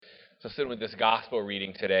So sitting with this gospel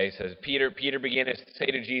reading today says, Peter began to say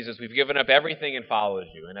to Jesus, we've given up everything and followed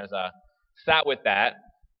you. And as I sat with that,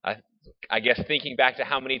 I guess thinking back to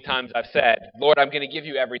how many times I've said, Lord, I'm going to give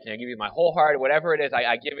you everything. I give you my whole heart, whatever it is,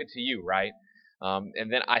 I give it to you, right?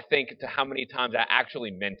 And then I think to how many times I actually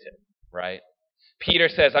meant it, right? Peter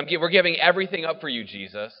says, we're giving everything up for you,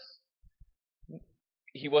 Jesus.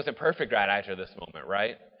 He wasn't perfect right after this moment,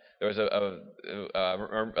 right? There was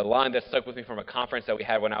a line that stuck with me from a conference that we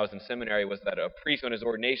had when I was in seminary, was that a priest on his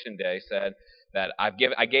ordination day said that I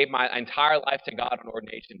gave my entire life to God on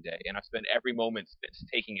ordination day, and I've spent every moment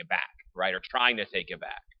taking it back, right, or trying to take it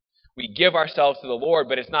back. We give ourselves to the Lord,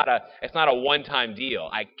 but it's not a one-time deal.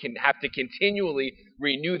 I can have to continually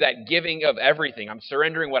renew that giving of everything. I'm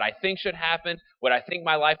surrendering what I think should happen, what I think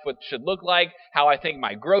my life should look like, how I think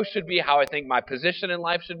my growth should be, how I think my position in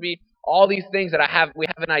life should be. All these things that we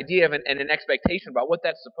have an idea of and an expectation about what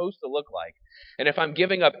that's supposed to look like. And if I'm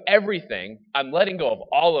giving up everything, I'm letting go of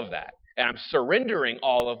all of that. And I'm surrendering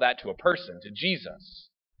all of that to a person, to Jesus,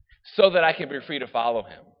 so that I can be free to follow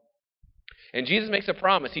him. And Jesus makes a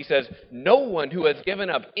promise. He says, no one who has given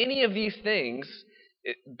up any of these things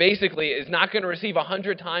basically is not going to receive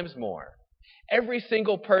 100 times more. Every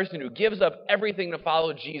single person who gives up everything to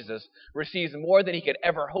follow Jesus receives more than he could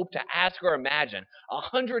ever hope to ask or imagine.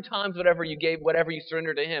 100 times whatever you gave, whatever you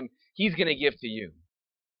surrender to him, he's going to give to you.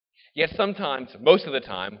 Yet sometimes, most of the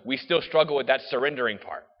time, we still struggle with that surrendering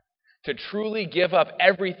part. To truly give up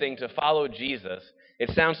everything to follow Jesus,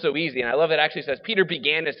 it sounds so easy. And I love it actually says, Peter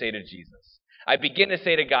began to say to Jesus, I begin to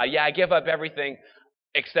say to God, yeah, I give up everything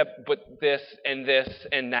except but this and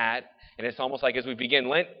that. And it's almost like as we begin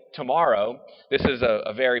Lent tomorrow, this is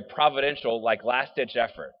a very providential, like last-ditch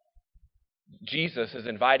effort. Jesus is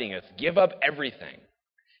inviting us, give up everything.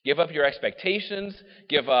 Give up your expectations,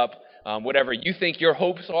 give up whatever you think your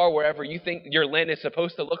hopes are, wherever you think your Lent is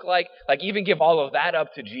supposed to look like even give all of that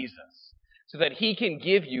up to Jesus so that he can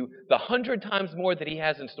give you the 100 times more that he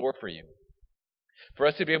has in store for you. For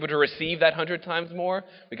us to be able to receive that 100 times more,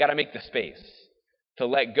 we got to make the space to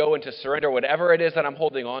let go and to surrender whatever it is that I'm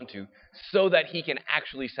holding on to so that he can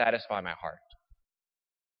actually satisfy my heart.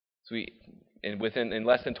 So in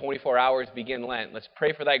less than 24 hours begin Lent. Let's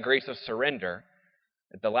pray for that grace of surrender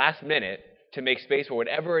at the last minute to make space for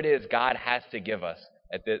whatever it is God has to give us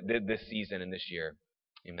at this season and this year.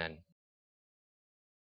 Amen.